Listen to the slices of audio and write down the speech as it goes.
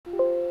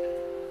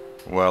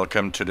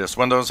Welcome to this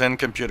Windows and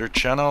Computer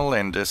channel,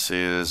 and this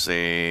is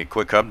a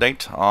quick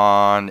update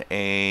on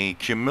a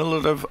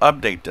cumulative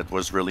update that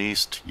was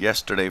released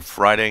yesterday,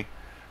 Friday,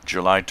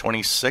 July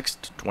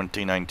 26th,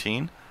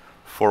 2019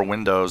 for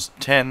Windows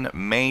 10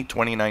 May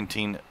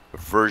 2019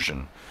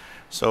 version.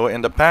 So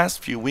in the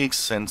past few weeks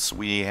since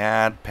we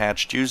had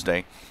Patch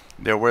Tuesday,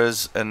 there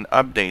was an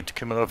update,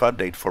 cumulative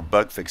update for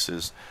bug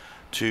fixes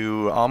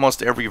to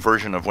almost every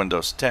version of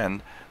Windows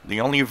 10. The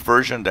only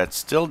version that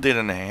still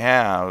didn't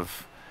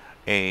have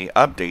a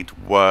update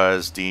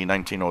was the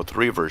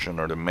 1903 version,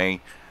 or the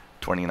May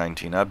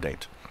 2019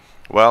 update.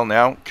 Well,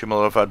 now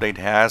cumulative update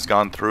has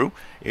gone through.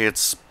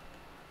 It's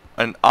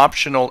an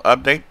optional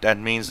update. That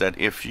means that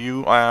if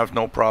you have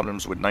no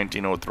problems with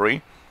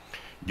 1903,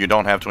 you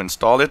don't have to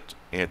install it.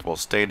 It will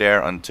stay there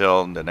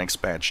until the next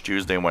patch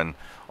Tuesday, when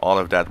all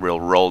of that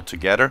will roll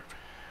together.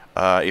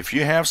 If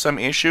you have some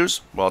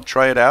issues, well,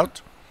 try it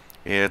out.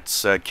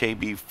 It's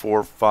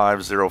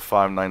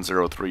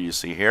KB4505903 you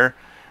see here.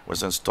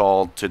 Was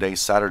installed today,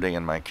 Saturday,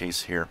 in my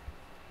case here.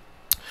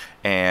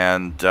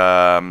 And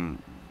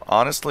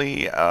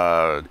honestly,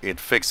 it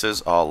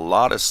fixes a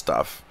lot of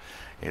stuff.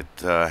 It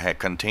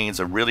contains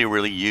a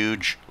really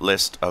huge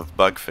list of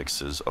bug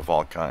fixes of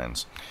all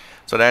kinds.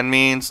 So that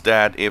means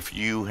that if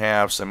you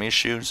have some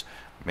issues,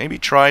 maybe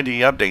try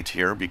the update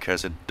here,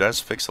 because it does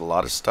fix a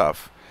lot of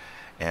stuff.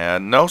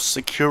 And no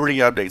security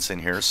updates in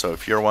here, so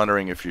if you're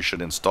wondering if you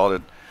should install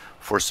it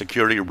for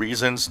security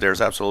reasons, there's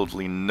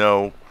absolutely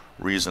no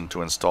reason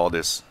to install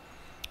this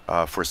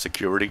for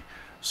security.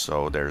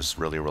 So there's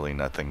really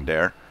nothing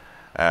there.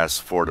 As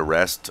for the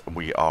rest,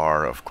 we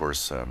are of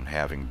course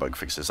having bug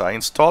fixes. I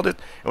installed it.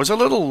 It was a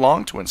little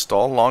long to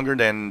install, longer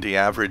than the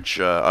average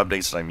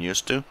updates that I'm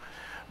used to,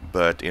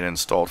 but it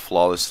installed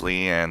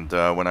flawlessly, and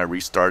when I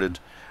restarted,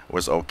 it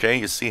was okay.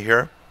 You see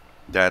here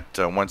that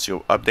once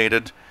you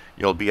updated,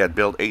 you'll be at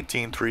build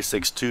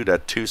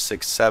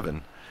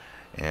 18.362.267,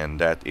 and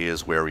that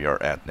is where we are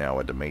at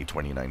now at the May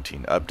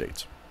 2019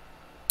 update.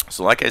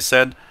 So like I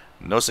said,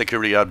 no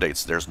security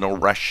updates. There's no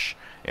rush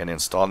in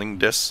installing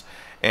this,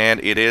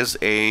 and it is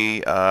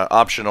a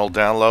optional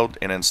download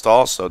and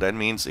install. So that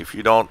means if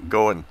you don't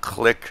go and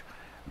click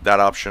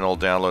that optional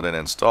download and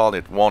install,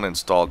 it won't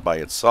install it by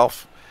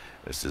itself.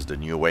 This is the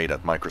new way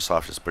that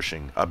Microsoft is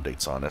pushing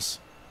updates on us.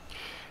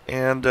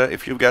 And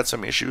if you've got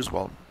some issues,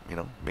 well,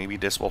 maybe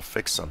this will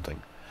fix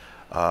something.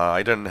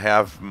 I didn't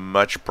have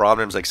much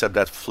problems except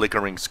that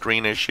flickering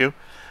screen issue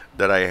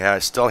that I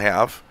still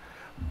have,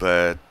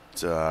 but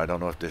I don't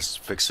know if this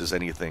fixes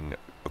anything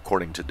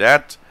according to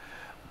that.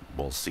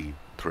 We'll see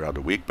throughout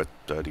the week, but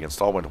the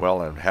install went well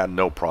and had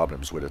no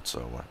problems with it,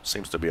 so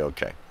seems to be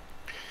okay.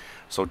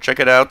 So check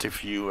it out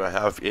if you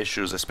have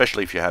issues,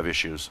 especially if you have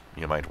issues,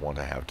 you might want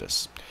to have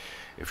this.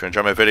 If you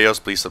enjoy my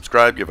videos, please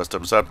subscribe, give us a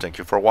thumbs up. Thank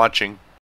you for watching.